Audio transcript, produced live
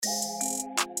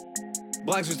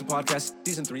Black Zeus the Podcast,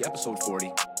 Season 3, Episode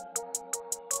 40.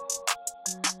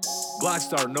 Black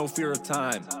Star, no fear of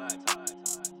time.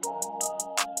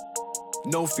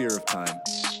 No fear of time.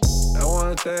 I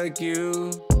want to thank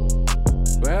you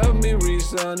for helping me reach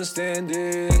the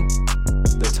understanding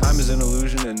that time is an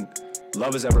illusion and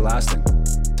love is everlasting.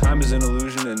 Time is an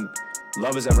illusion and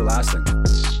love is everlasting.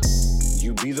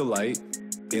 You be the light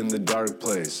in the dark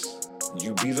place.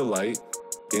 You be the light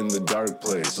in the dark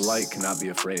place. The light cannot be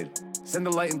afraid. Send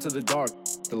the light into the dark.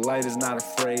 The light is not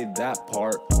afraid, that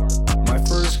part. My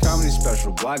first comedy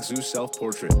special, Black Zeus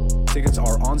Self-Portrait. Tickets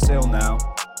are on sale now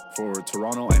for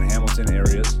Toronto and Hamilton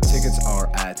areas. Tickets are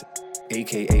at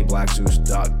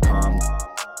akablackzeus.com.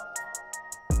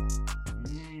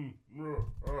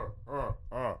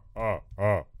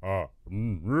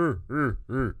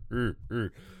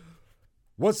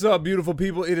 What's up, beautiful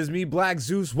people? It is me, Black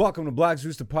Zeus. Welcome to Black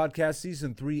Zeus the Podcast,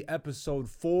 Season 3, Episode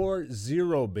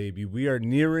 40, baby. We are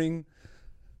nearing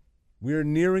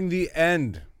the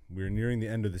end. We're nearing the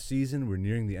end of the season. We're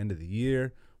nearing the end of the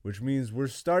year, which means we're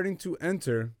starting to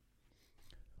enter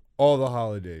all the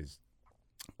holidays.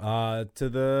 To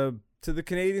the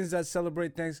Canadians that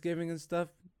celebrate Thanksgiving and stuff,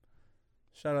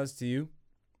 shout outs to you.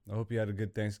 I hope you had a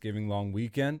good Thanksgiving long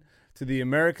weekend. To the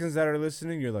Americans that are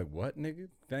listening, you're like, what, nigga?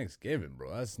 Thanksgiving,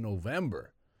 bro. That's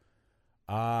November.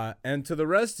 And to the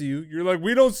rest of you, you're like,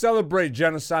 we don't celebrate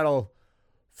genocidal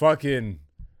fucking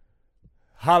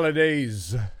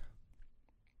holidays.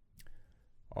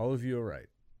 All of you are right.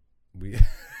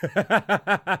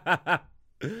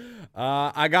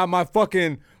 I got my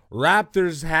fucking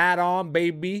Raptors hat on,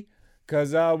 baby,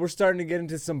 because we're starting to get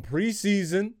into some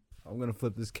preseason. I'm going to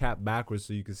flip this cap backwards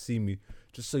so you can see me,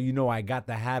 just so you know I got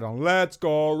the hat on. Let's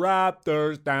go,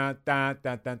 Raptors. Dun, dun,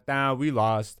 dun, dun, dun. We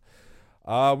lost.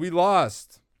 We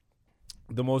lost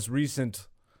the most recent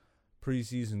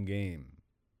preseason game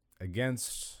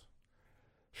against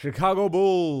Chicago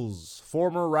Bulls,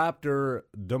 former Raptor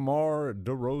DeMar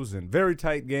DeRozan. Very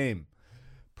tight game.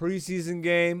 Preseason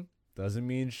game doesn't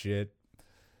mean shit.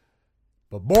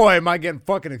 But boy, am I getting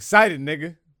fucking excited,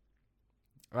 nigga.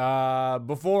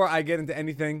 Before I get into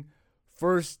anything,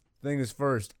 first thing is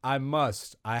first. I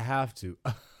have to.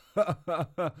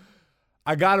 I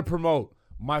gotta promote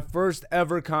my first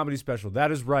ever comedy special.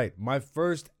 That is right. My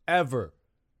first ever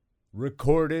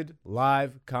recorded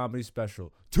live comedy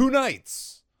special. 2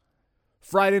 nights.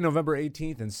 Friday, November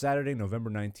 18th and Saturday, November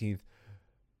 19th.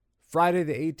 Friday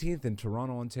the 18th in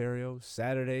Toronto, Ontario.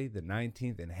 Saturday the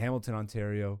 19th in Hamilton,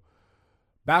 Ontario.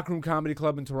 Backroom Comedy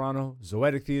Club in Toronto.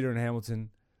 Zoetic Theater in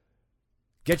Hamilton.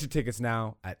 Get your tickets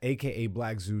now at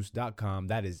akablackzeus.com.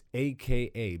 That is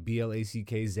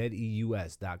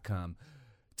akablackzeus.com.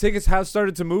 Tickets have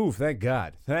started to move. Thank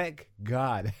God. Thank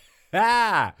God.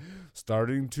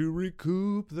 Starting to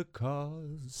recoup the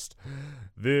cost.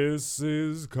 This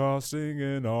is costing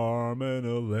an arm and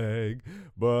a leg,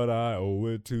 but I owe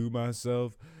it to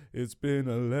myself. It's been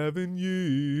 11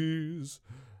 years.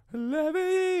 11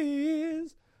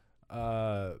 years.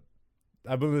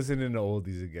 I've been listening to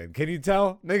oldies again. Can you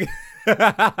tell, nigga?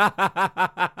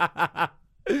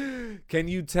 Can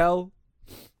you tell?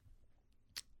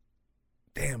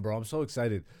 Damn, bro, I'm so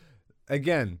excited.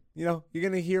 Again, you're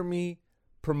going to hear me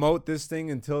promote this thing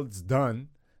until it's done,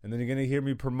 and then you're going to hear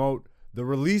me promote the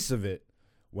release of it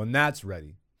when that's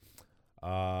ready.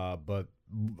 But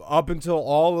up until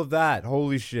all of that,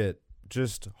 holy shit,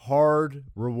 just hard,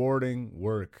 rewarding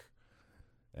work.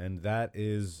 And that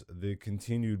is the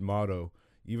continued motto,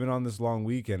 even on this long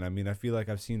weekend. I mean, I feel like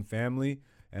I've seen family,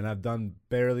 and I've done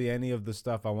barely any of the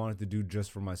stuff I wanted to do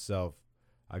just for myself.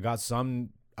 I got some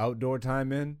outdoor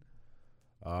time in,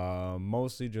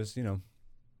 mostly just,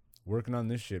 working on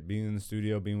this shit, being in the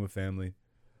studio, being with family.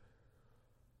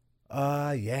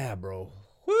 Yeah, bro.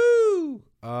 Woo!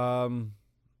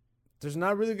 There's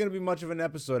not really going to be much of an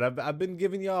episode. I've been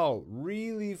giving y'all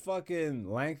really fucking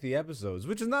lengthy episodes,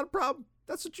 which is not a problem.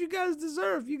 That's what you guys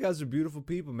deserve. You guys are beautiful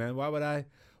people, man. Why would I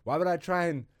try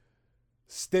and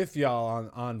stiff y'all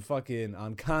on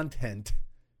content?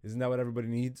 Isn't that what everybody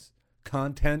needs?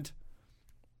 Content?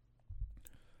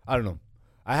 I don't know.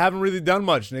 I haven't really done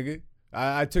much, nigga.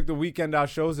 I took the weekend out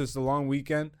shows. It's a long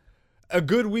weekend. A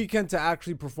good weekend to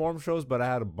actually perform shows, but I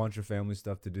had a bunch of family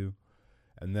stuff to do.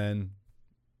 And then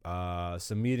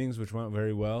some meetings, which went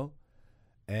very well.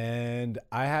 And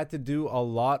I had to do a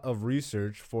lot of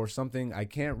research for something I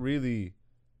can't really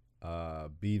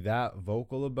be that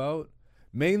vocal about.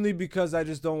 Mainly because I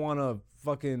just don't want to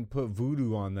fucking put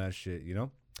voodoo on that shit,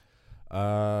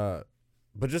 But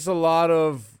just a lot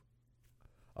of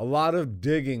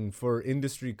digging for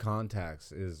industry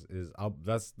contacts is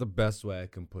that's the best way I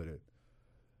can put it.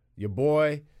 Your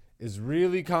boy is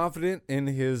really confident in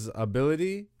his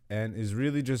ability and is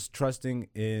really just trusting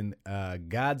in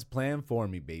God's plan for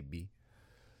me, baby.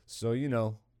 So, you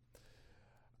know,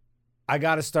 I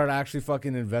got to start actually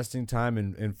fucking investing time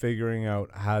in figuring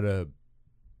out how to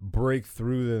break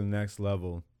through to the next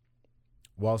level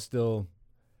while still,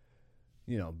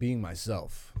 you know, being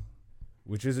myself,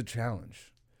 which is a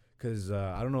challenge. Because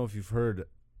I don't know if you've heard,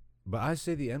 but I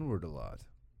say the N-word a lot.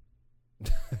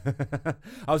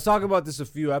 I was talking about this a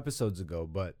few episodes ago,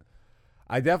 but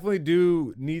I definitely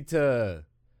do need to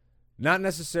not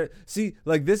necessarily see,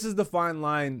 like, this is the fine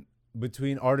line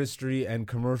between artistry and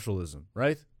commercialism,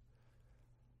 right?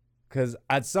 Because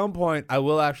at some point I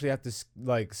will actually have to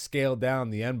like scale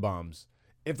down the N-bombs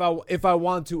if I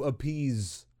want to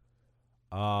appease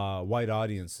white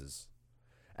audiences.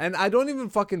 And I don't even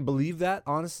fucking believe that,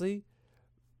 honestly.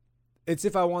 It's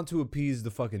if I want to appease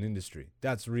the fucking industry.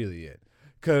 That's really it.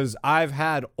 Because I've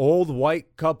had old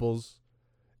white couples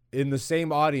in the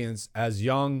same audience as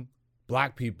young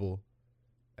black people,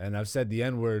 and I've said the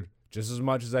N-word just as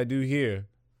much as I do here.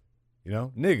 You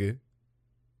know, nigga.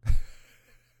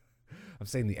 I'm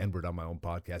saying the N-word on my own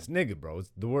podcast. Nigga, bro.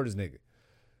 The word is nigga.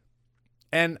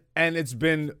 And it's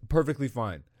been perfectly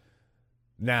fine.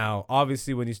 Now,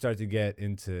 obviously, when you start to get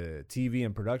into TV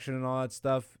and production and all that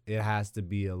stuff, it has to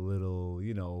be a little,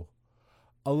 you know,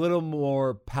 a little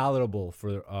more palatable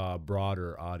for a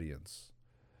broader audience.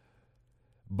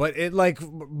 But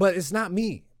it's not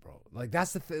me, bro. Like,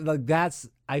 that's the thing. Like,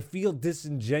 I feel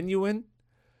disingenuous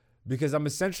because I'm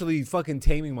essentially fucking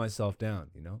taming myself down,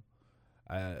 you know?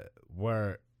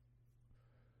 Where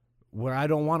I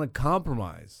don't want to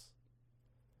compromise.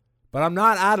 But I'm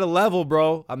not at a level,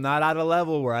 bro. I'm not at a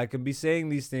level where I can be saying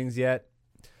these things yet.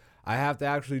 I have to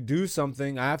actually do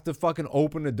something. I have to fucking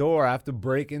open the door. I have to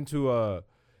break into a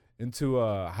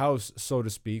house, so to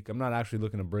speak. I'm not actually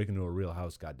looking to break into a real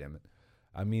house, goddammit.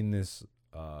 I mean this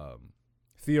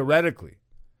theoretically.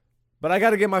 But I got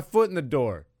to get my foot in the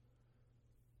door.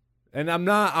 And I'm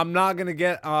not going to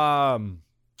get a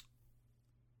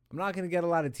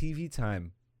lot of TV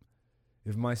time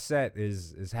if my set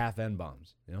is half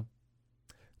N-bombs, you know?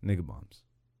 Nigga bombs.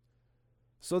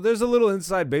 So there's a little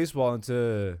inside baseball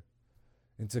into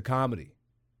comedy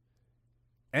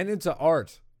and into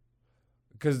art,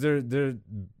 because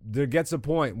there gets a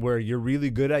point where you're really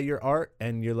good at your art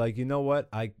and you're like, you know what,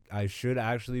 I should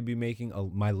actually be making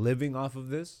my living off of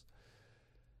this.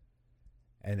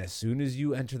 And as soon as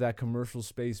you enter that commercial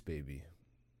space, baby,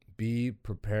 be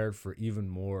prepared for even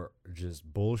more just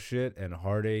bullshit and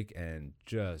heartache and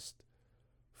just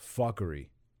fuckery.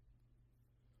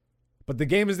 But the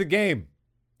game is the game.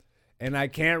 And I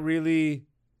can't really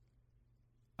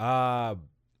I'm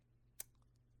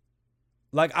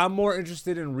more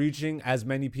interested in reaching as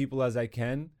many people as I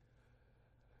can,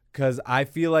 because I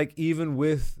feel like even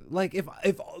with, like, if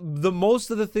the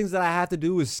most of the things that I have to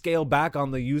do is scale back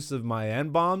on the use of my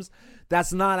N-bombs,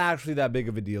 that's not actually that big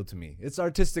of a deal to me. It's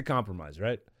artistic compromise,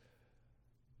 right?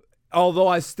 Although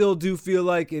I still do feel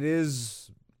like it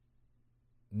is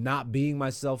not being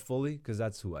myself fully, because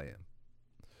that's who I am.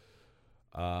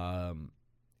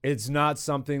 It's not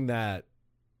something that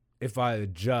if I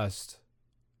adjust,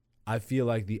 I feel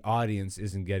like the audience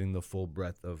isn't getting the full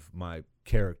breadth of my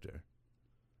character,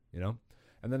 you know?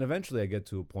 And then eventually I get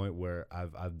to a point where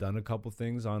I've done a couple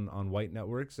things on white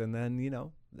networks, and then, you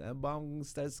know, that bomb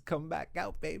starts to come back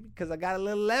out, baby, because I got a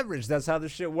little leverage. That's how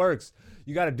this shit works.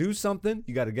 You got to do something.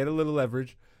 You got to get a little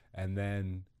leverage, and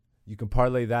then you can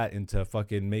parlay that into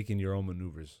fucking making your own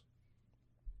maneuvers.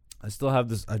 I still have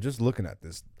this. I'm just looking at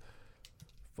this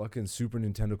fucking Super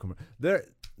Nintendo commercial.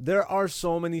 There are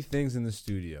so many things in the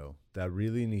studio that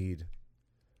really need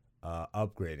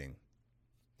upgrading,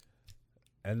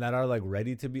 and that are like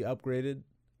ready to be upgraded.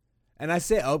 And I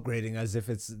say upgrading as if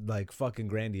it's like fucking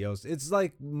grandiose. It's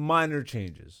like minor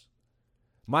changes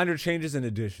and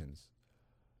additions.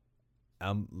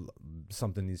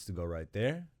 Something needs to go right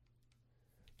there.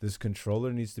 This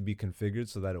controller needs to be configured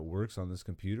so that it works on this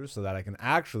computer, so that I can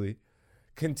actually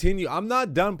continue. I'm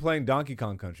not done playing Donkey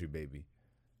Kong Country, baby.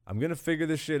 I'm going to figure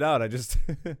this shit out. It's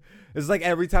like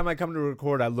every time I come to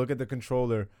record, I look at the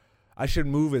controller. I should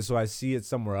move it so I see it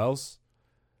somewhere else.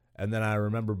 And then I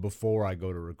remember before I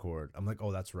go to record. I'm like,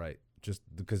 oh, that's right. Just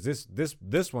because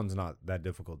this one's not that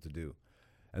difficult to do.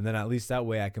 And then at least that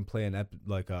way I can play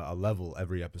a level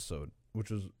every episode,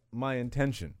 which was my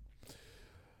intention.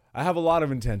 I have a lot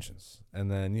of intentions,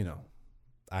 and then, you know,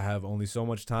 I have only so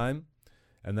much time,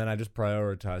 and then I just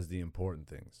prioritize the important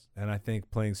things. And I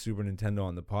think playing Super Nintendo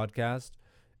on the podcast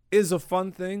is a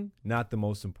fun thing, not the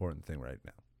most important thing right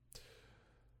now.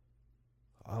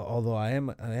 Although I am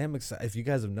excited. If you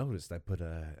guys have noticed, I put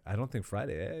I don't think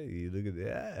Friday. Hey, look at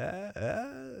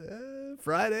that.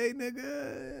 Friday,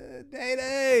 nigga.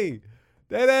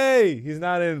 Day. He's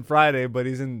not in Friday, but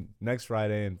he's in next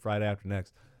Friday and Friday after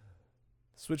next.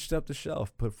 Switched up the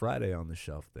shelf. Put Friday on the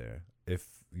shelf there.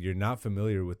 If you're not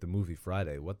familiar with the movie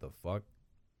Friday, what the fuck?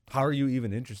 How are you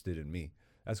even interested in me?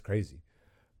 That's crazy.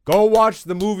 Go watch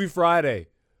the movie Friday.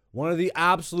 One of the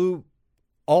absolute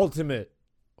ultimate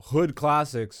hood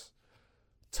classics,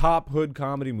 top hood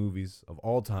comedy movies of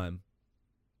all time.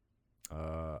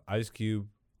 Ice Cube,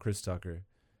 Chris Tucker,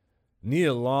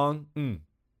 Nia Long.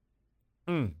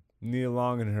 Nia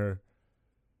Long in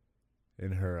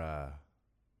her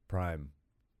prime.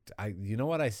 You know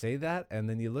what, I say that, and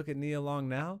then you look at Nia Long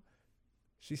now,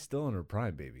 she's still in her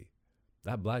prime, baby.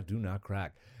 That black do not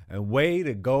crack. And way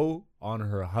to go on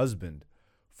her husband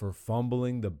for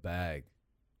fumbling the bag,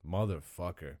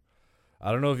 motherfucker.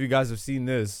 I don't know if you guys have seen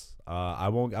this. I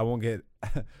won't get.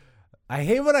 I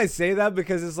hate when I say that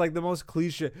because it's like the most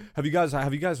cliche. Have you guys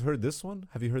heard this one?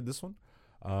 Have you heard this one?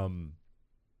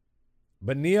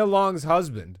 But Nia Long's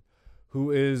husband,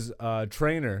 who is a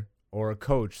trainer or a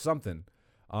coach, something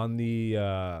on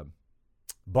the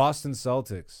Boston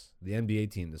Celtics, the NBA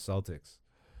team, the Celtics,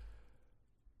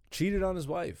 cheated on his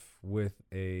wife with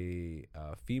a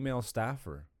female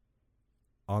staffer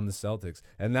on the Celtics,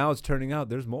 and now it's turning out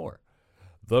there's more.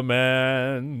 The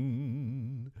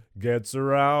man gets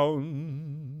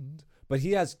around. But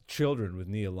he has children with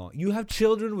Nia Long. You have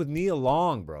children with Nia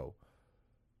Long, bro.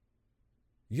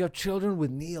 You have children with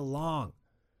Nia Long.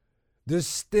 There's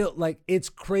still, like, it's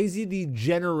crazy the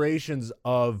generations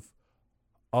of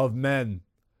men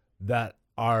that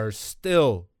are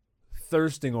still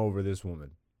thirsting over this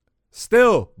woman.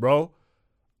 Still, bro.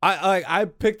 I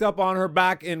picked up on her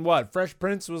back in what? Fresh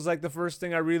Prince was like the first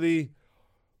thing I really...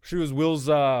 She was Will's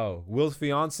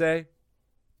fiance.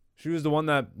 She was the one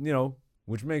that,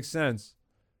 which makes sense.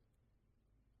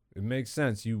 It makes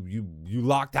sense. You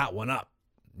locked that one up.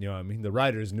 You know what I mean? The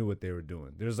writers knew what they were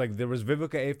doing. There was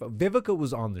Vivica A. Vivica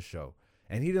was on the show,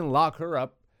 and he didn't lock her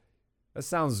up. That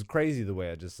sounds crazy the way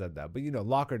I just said that. But,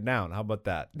 lock her down. How about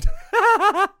that?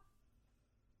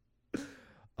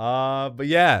 But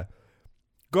yeah.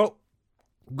 Go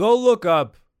look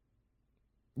up.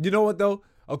 You know what, though?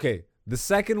 Okay. The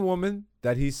second woman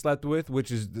that he slept with,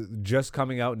 which is just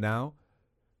coming out now,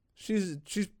 she's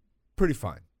pretty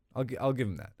fine. I'll give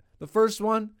him that. The first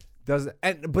one doesn't,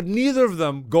 but neither of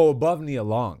them go above Nia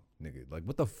Long, nigga. Like,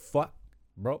 what the fuck,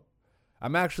 bro?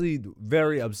 I'm actually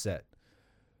very upset.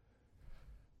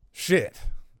 Shit.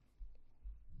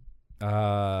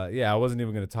 Yeah, I wasn't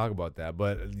even gonna talk about that,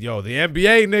 but yo, the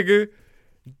NBA, nigga.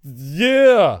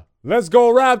 Yeah. Let's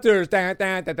go Raptors.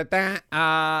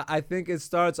 I think it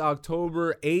starts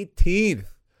October 18th,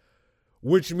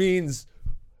 which means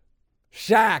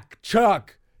Shaq,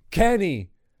 Chuck, Kenny,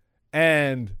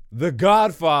 and the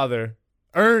Godfather,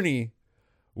 Ernie,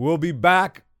 will be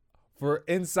back for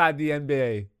Inside the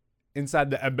NBA. Inside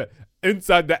the NBA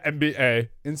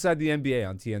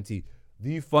on TNT.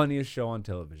 The funniest show on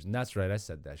television. That's right, I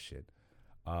said that shit.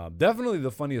 Definitely the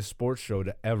funniest sports show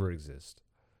to ever exist.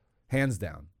 Hands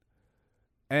down.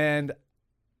 And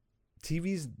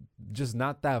TV's just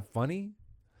not that funny.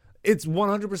 It's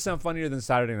 100% funnier than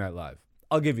Saturday Night Live.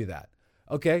 I'll give you that.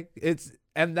 Okay?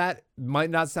 And that might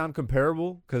not sound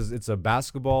comparable because it's a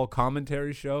basketball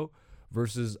commentary show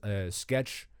versus a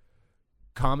sketch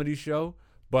comedy show.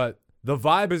 But the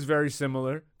vibe is very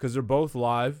similar because they're both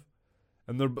live.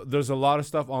 And there's a lot of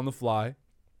stuff on the fly.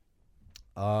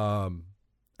 And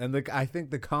I think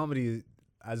the comedy,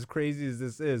 as crazy as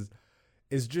this is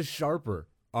just sharper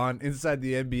on Inside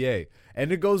the NBA.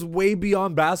 And it goes way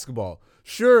beyond basketball.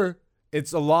 Sure,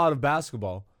 it's a lot of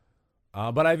basketball.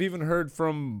 But I've even heard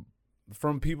from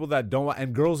people that don't,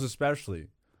 and girls especially,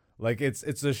 like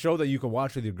it's a show that you can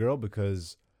watch with your girl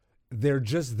because they're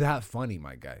just that funny,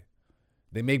 my guy.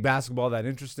 They make basketball that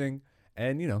interesting.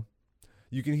 And,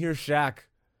 you can hear Shaq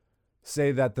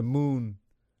say that the moon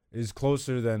is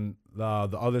closer than the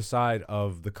other side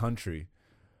of the country.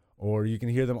 Or you can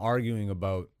hear them arguing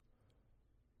about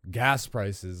gas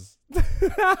prices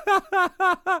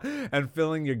and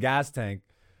filling your gas tank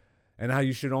and how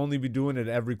you should only be doing it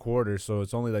every quarter. So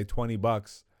it's only like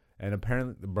 $20. And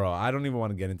apparently, bro, I don't even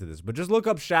want to get into this, but just look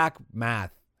up Shaq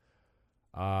math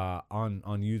on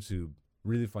YouTube.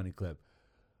 Really funny clip.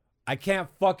 I can't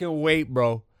fucking wait,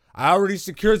 bro. I already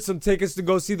secured some tickets to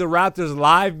go see the Raptors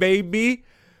live, baby.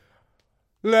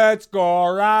 Let's go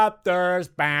Raptors.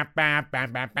 Bam, bam,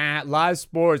 bam, bam, bam. Live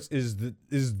sports is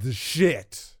the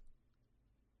shit.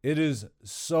 It is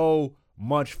so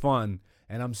much fun,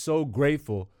 and I'm so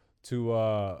grateful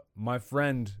to my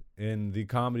friend in the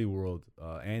comedy world,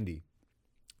 Andy.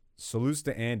 Salutes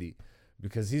to Andy,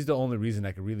 because he's the only reason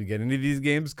I could really get into these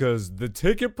games, because the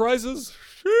ticket prices,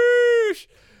 sheesh,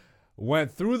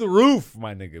 went through the roof,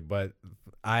 my nigga. But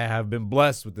I have been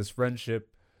blessed with this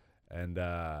friendship, and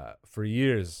for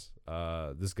years,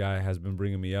 this guy has been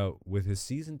bringing me out with his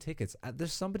season tickets.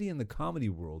 There's somebody in the comedy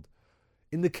world,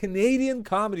 in the Canadian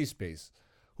comedy space,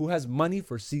 who has money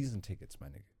for season tickets, my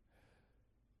nigga.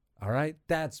 All right,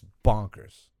 that's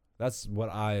bonkers. That's what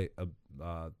I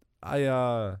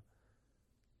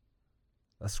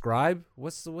ascribe.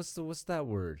 What's that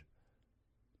word?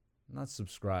 Not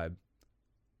subscribe.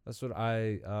 That's what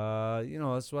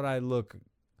that's what I look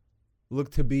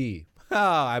to be.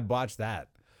 I botched that.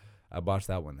 I botched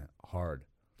that one hard.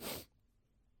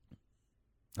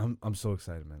 I'm so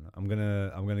excited, man. I'm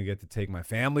gonna get to take my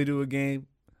family to a game.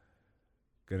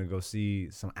 Gonna go see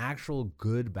some actual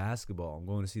good basketball. I'm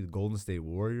going to see the Golden State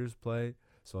Warriors play,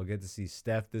 so I'll get to see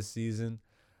Steph this season.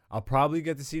 I'll probably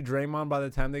get to see Draymond by the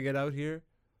time they get out here.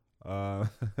 After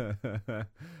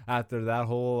that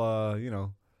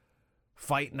whole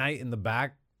fight night in the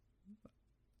back.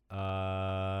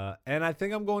 And I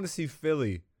think I'm going to see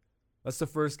Philly. That's the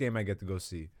first game I get to go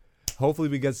see. Hopefully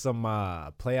we get some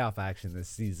playoff action this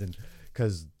season,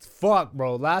 because fuck,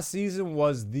 bro, last season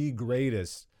was the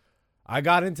greatest. I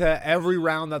got into every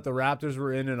round that the Raptors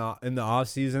were in the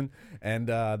offseason, and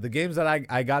the games that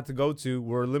I got to go to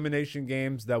were elimination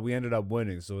games that we ended up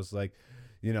winning. So it's like,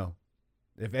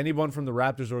 if anyone from the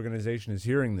Raptors organization is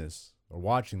hearing this or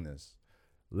watching this,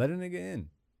 let a nigga in.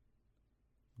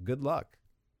 Good luck.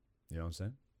 You know what I'm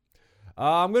saying?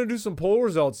 I'm going to do some poll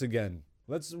results again.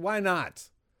 Why not?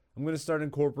 I'm going to start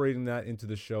incorporating that into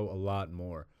the show a lot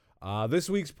more. This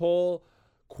week's poll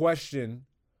question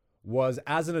was,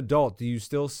 as an adult, do you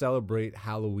still celebrate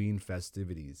Halloween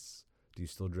festivities? Do you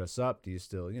still dress up? Do you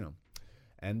still,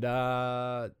 And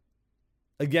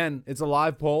again, it's a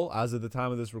live poll as of the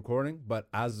time of this recording, but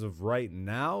as of right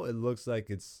now, it looks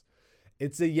like it's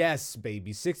a yes,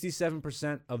 baby.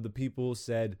 67% of the people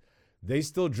said they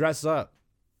still dress up.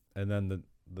 And then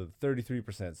the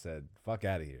 33% said, fuck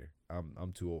out of here.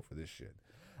 I'm too old for this shit.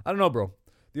 I don't know, bro.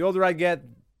 The older I get,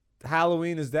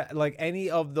 Halloween is that like any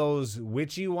of those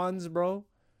witchy ones, bro.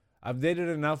 I've dated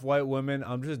enough white women.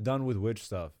 I'm just done with witch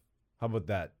stuff. How about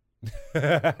that?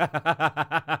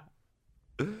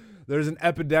 There's an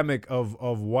epidemic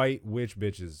of white witch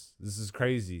bitches. This is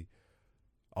crazy.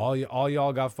 All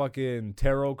y'all got fucking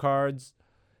tarot cards,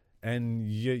 and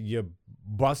you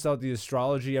bust out the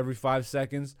astrology every 5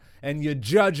 seconds, and you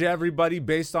judge everybody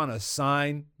based on a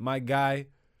sign, my guy.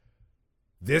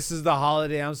 This is the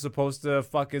holiday I'm supposed to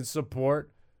fucking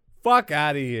support. Fuck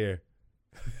out of here.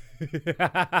 A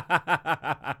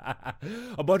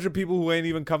bunch of people who ain't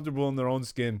even comfortable in their own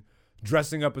skin,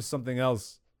 dressing up as something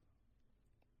else.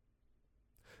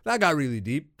 That got really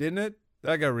deep, didn't it?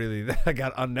 That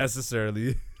got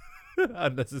unnecessarily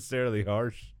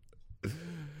harsh.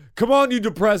 Come on, you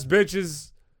depressed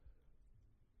bitches.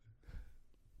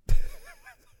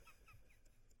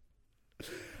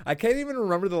 I can't even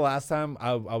remember the last time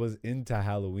I was into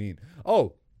Halloween.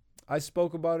 Oh, I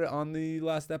spoke about it on the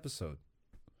last episode.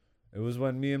 It was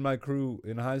when me and my crew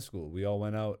in high school, we all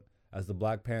went out as the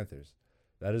Black Panthers.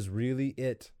 That is really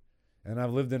it. And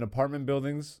I've lived in apartment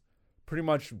buildings pretty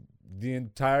much the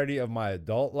entirety of my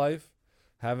adult life.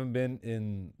 Haven't been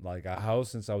in like a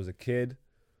house since I was a kid.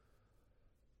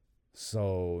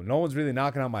 So no one's really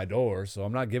knocking on my door, so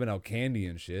I'm not giving out candy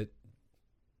and shit.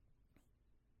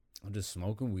 I'm just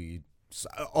smoking weed. So,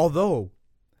 although,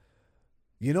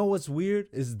 you know what's weird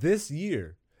is this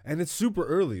year, and it's super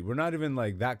early. We're not even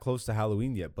like that close to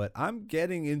Halloween yet, but I'm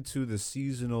getting into the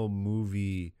seasonal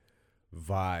movie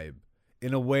vibe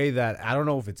in a way that I don't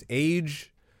know if it's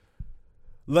age,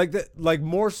 like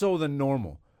more so than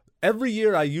normal. Every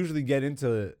year I usually get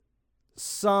into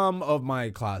some of my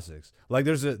classics. Like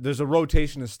there's a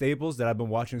rotation of staples that I've been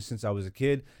watching since I was a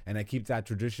kid, and I keep that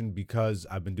tradition because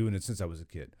I've been doing it since I was a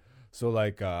kid. So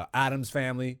like Addams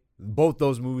Family, both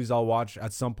those movies I'll watch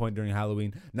at some point during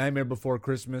Halloween. Nightmare Before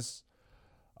Christmas.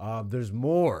 There's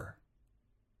more,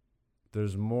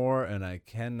 and I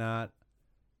cannot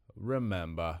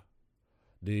remember.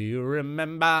 Do you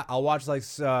remember? I'll watch like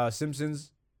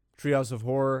Simpsons, Treehouse of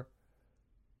Horror.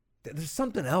 There's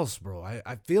something else, bro.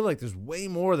 I feel like there's way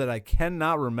more that I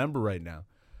cannot remember right now.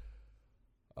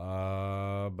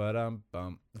 But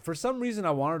for some reason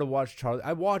I wanted to watch Charlie.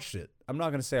 I watched it. I'm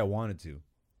not gonna say I wanted to.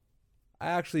 I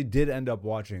actually did end up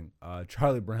watching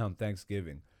Charlie Brown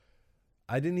Thanksgiving.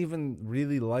 I didn't even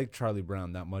really like Charlie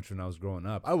Brown that much when I was growing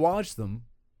up. I watched them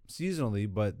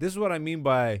seasonally, but this is what I mean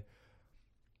by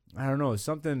I don't know,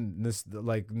 something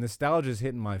like nostalgia is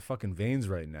hitting my fucking veins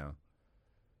right now.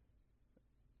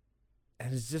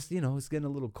 And it's just, it's getting a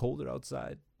little colder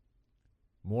outside.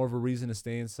 More of a reason to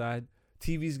stay inside.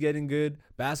 TV's getting good.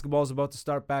 Basketball's about to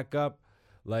start back up.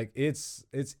 Like it's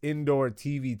indoor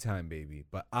TV time, baby.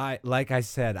 But like I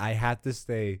said, I had to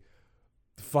stay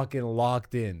fucking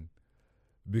locked in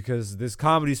because this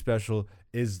comedy special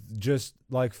is just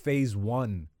like phase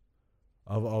 1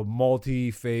 of a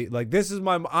multi-phase. Like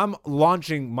I'm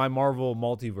launching my Marvel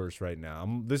multiverse right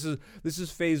now. This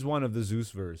is phase 1 of the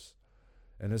Zeusverse.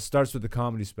 And it starts with the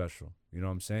comedy special. You know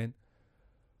what I'm saying?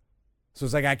 So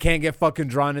it's like I can't get fucking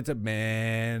drawn into,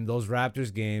 man, those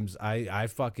Raptors games. I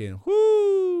fucking,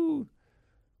 whoo.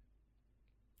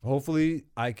 Hopefully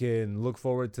I can look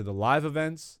forward to the live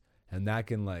events and that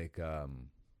can like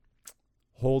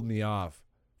hold me off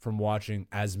from watching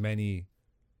as many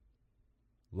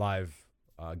live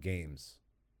games.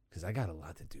 Because I got a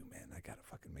lot to do, man. I got to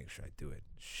fucking make sure I do it.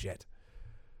 Shit.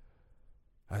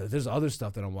 There's other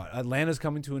stuff that I'm watching. Atlanta's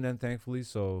coming to an end, thankfully.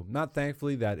 So not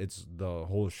thankfully that it's the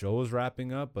whole show is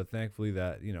wrapping up, but thankfully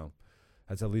that,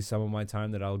 that's at least some of my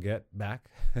time that I'll get back.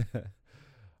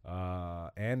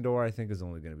 Andor, I think, is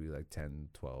only going to be like 10,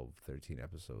 12, 13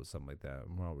 episodes, something like that.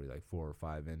 I'm probably like 4 or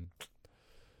 5 in.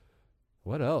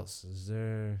 What else? Is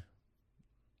there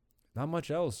not much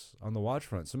else on the watch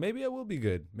front? So maybe it will be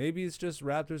good. Maybe it's just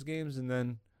Raptors games and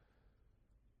then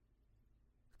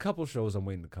a couple shows I'm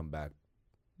waiting to come back.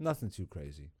 Nothing too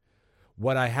crazy.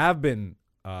 What I have been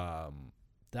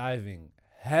diving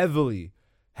heavily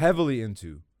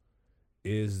into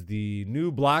is the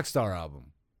new Black Star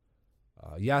album.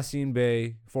 Yasin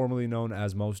Bey, formerly known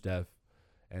as Mos Def,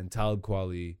 and Talib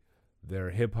Kweli, their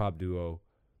hip-hop duo,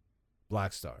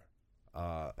 Black Star.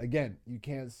 Again, you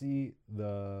can't see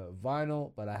the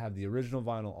vinyl, but I have the original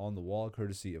vinyl on the wall,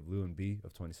 courtesy of Lou and B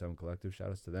of 27 Collective. Shout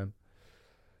outs to them.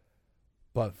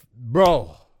 But,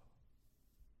 bro,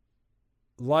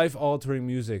 life-altering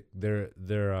music. Their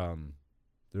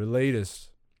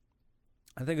latest.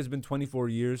 I think it's been 24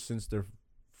 years since their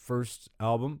first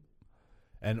album,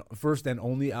 and first and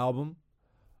only album.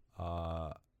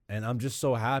 And I'm just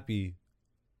so happy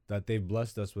that they've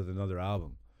blessed us with another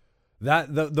album.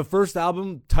 That the first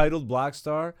album, titled Black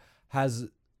Star, has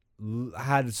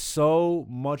had so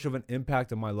much of an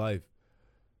impact on my life.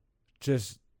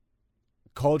 Just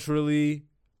culturally,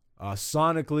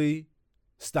 sonically,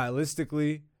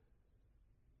 stylistically.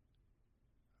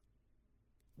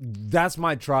 That's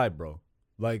my tribe, bro.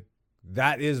 Like,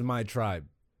 that is my tribe.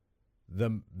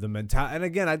 The mental, and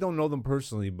again, I don't know them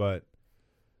personally, but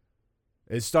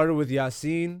it started with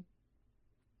Yasin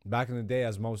back in the day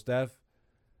as Mos Def,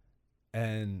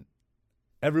 and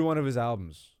every one of his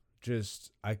albums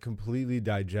just I completely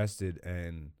digested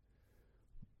and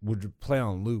would play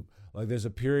on loop. Like, there's a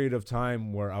period of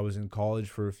time where I was in college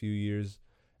for a few years,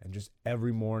 and just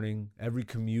every morning, every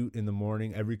commute in the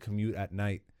morning, every commute at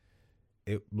night,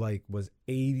 it like was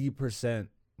 80%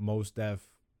 Mos Def,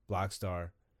 Black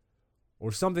Star,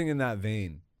 or something in that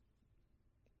vein.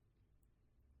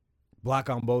 Black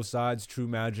on Both Sides, True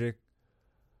Magic.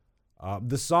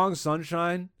 The song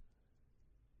Sunshine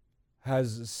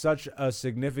has such a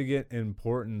significant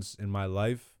importance in my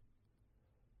life.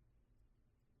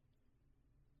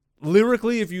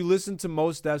 Lyrically, if you listen to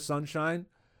Mos Def Sunshine,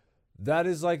 that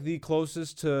is like the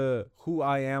closest to who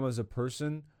I am as a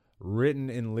person, written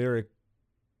in lyric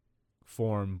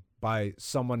form by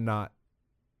someone not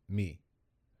me.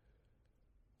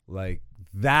 Like,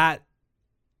 that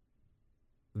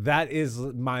is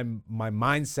my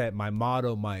mindset, my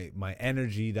motto, my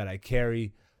energy that I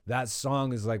carry. That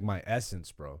song is like my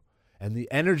essence, bro. And the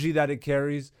energy that it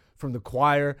carries from the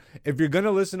choir. If you're going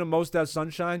to listen to Mos Def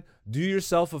Sunshine, do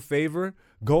yourself a favor.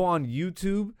 Go on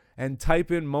YouTube and type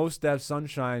in Mos Def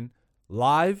Sunshine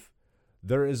live.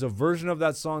 There is a version of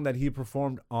that song that he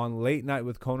performed on Late Night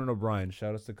with Conan O'Brien.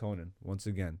 Shout out to Conan once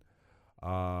again.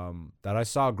 That I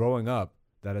saw growing up,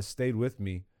 that has stayed with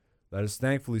me, that is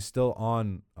thankfully still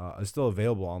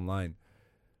available online.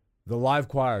 The live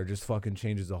choir just fucking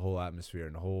changes the whole atmosphere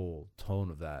and the whole tone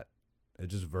of that. It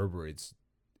just reverberates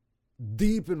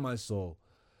deep in my soul.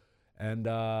 And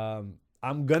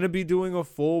I'm gonna be doing a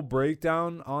full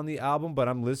breakdown on the album, but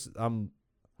I'm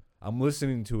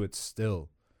listening to it still.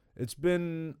 It's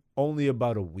been only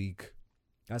about a week.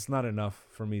 That's not enough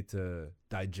for me to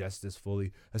digest this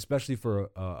fully, especially for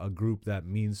a group that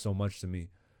means so much to me.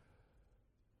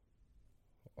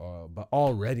 But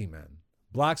already, man,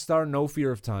 Black Star, No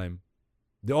Fear of Time.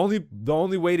 The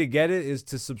only way to get it is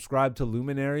to subscribe to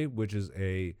Luminary, which is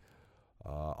a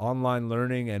online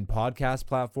learning and podcast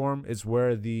platform. It's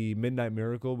where the Midnight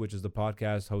Miracle, which is the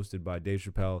podcast hosted by Dave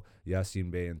Chappelle,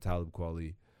 Yassine Bey, and Talib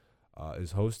Kweli,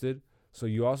 is hosted. So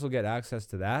you also get access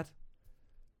to that,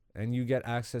 and you get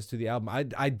access to the album.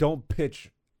 I don't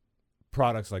pitch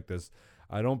products like this.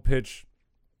 I don't pitch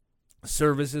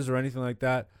services or anything like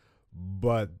that,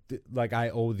 but like I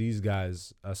owe these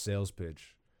guys a sales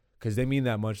pitch because they mean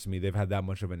that much to me. They've had that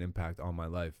much of an impact on my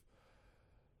life.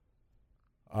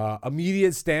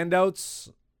 Immediate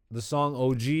standouts, the song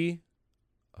OG,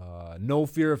 No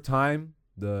Fear of Time,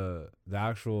 the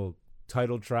actual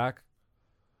title track.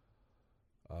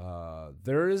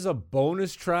 There is a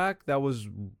bonus track that was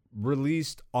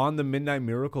released on the Midnight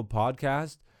Miracle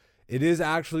podcast. It is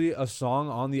actually a song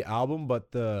on the album,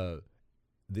 but the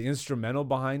instrumental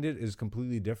behind it is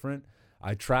completely different.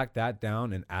 I tracked that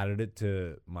down and added it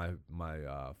to my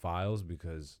files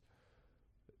because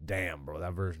damn, bro,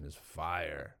 that version is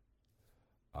fire.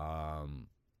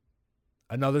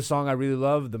 Another song I really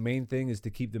love, The Main Thing is to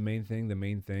Keep the Main Thing the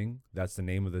Main Thing. That's the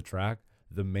name of the track.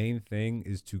 The main thing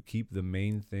is to keep the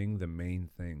main thing the main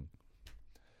thing.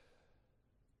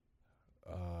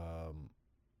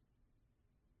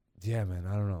 Yeah, man,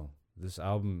 I don't know. This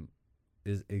album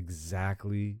is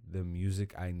exactly the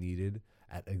music I needed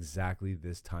at exactly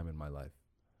this time in my life.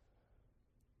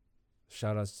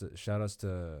 Shout outs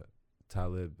to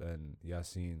Talib and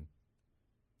Yassine,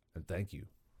 and thank you.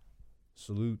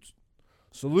 Salute.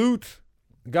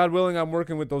 God willing, I'm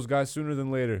working with those guys sooner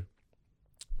than later,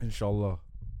 inshallah.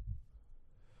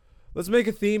 Let's make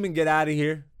a theme and get out of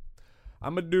here.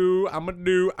 I'ma do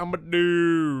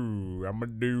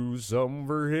something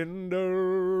for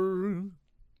Hinder.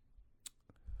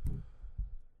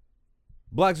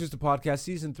 Black Zeus the Podcast,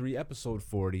 Season 3, Episode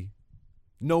 40.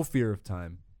 No Fear of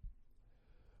Time.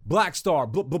 Black Star.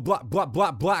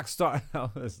 Black Star.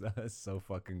 That's so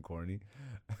fucking corny.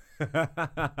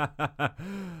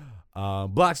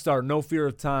 Black Star, No Fear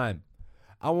of Time.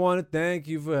 I want to thank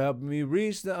you for helping me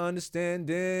reach the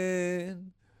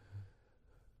understanding.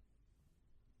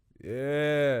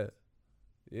 Yeah.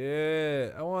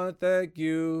 I want to thank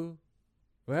you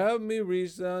for helping me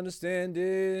reach the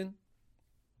understanding.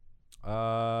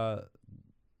 The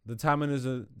time is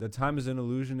an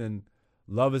illusion and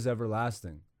love is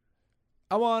everlasting.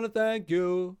 I want to thank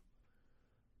you.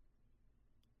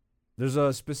 There's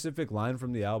a specific line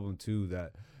from the album too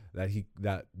that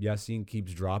Yassine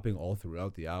keeps dropping all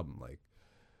throughout the album, like,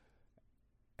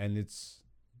 and it's,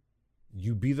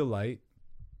 you be the light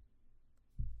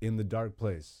in the dark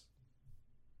place.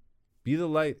 Be the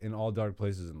light in all dark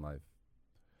places in life.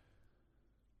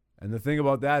 And the thing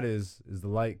about that is the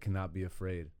light cannot be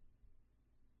afraid.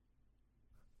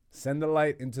 Send the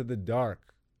light into the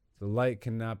dark. The light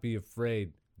cannot be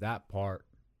afraid. That part.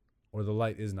 Or the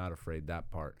light is not afraid. That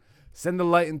part. Send the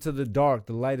light into the dark.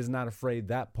 The light is not afraid.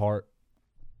 That part.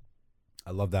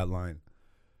 I love that line.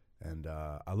 And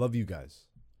I love you guys.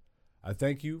 I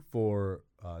thank you for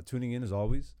tuning in as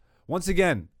always. Once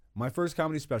again, my first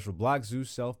comedy special, Black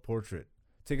Zeus Self-Portrait.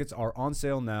 Tickets are on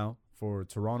sale now for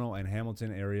Toronto and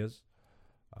Hamilton areas.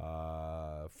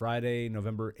 Friday,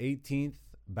 November 18th,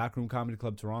 Backroom Comedy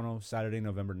Club, Toronto. Saturday,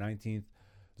 November 19th,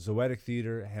 Zoetic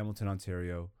Theatre, Hamilton,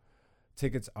 Ontario.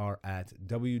 Tickets are at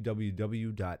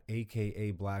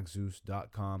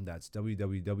www.akablackzeus.com. That's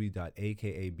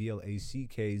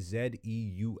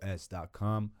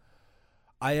www.akablackzeus.com.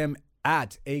 I am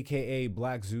at AKA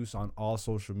Black Zeus on all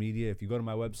social media. If you go to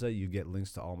my website, you get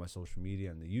links to all my social media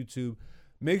and the YouTube.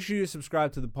 Make sure you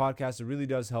subscribe to the podcast. It really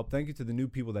does help. Thank you to the new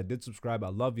people that did subscribe. I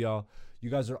love y'all. You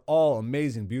guys are all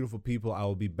amazing, beautiful people. I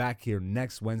will be back here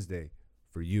next Wednesday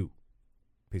for you.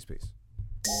 Peace.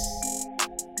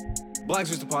 Black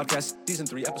Zeus the Podcast, Season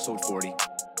 3, Episode 40.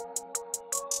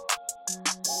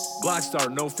 Black Star,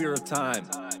 No Fear of Time.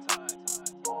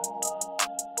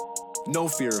 No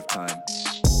Fear of Time.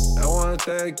 I want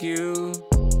to thank you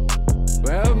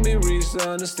for helping me reach the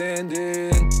understanding.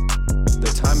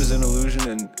 The time is an illusion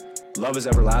and love is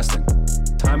everlasting.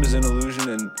 Time is an illusion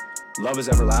and love is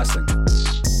everlasting.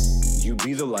 You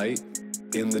be the light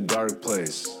in the dark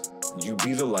place. You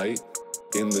be the light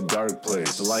in the dark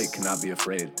place. The light cannot be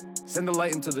afraid. Send the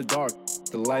light into the dark.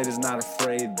 The light is not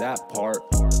afraid. That part.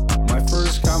 My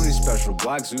first comedy special,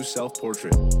 Black Zeus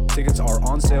Self-Portrait. Tickets are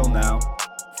on sale now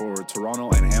for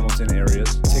Toronto and Hamilton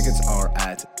areas. Tickets are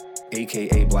at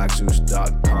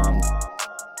akablackzeus.com.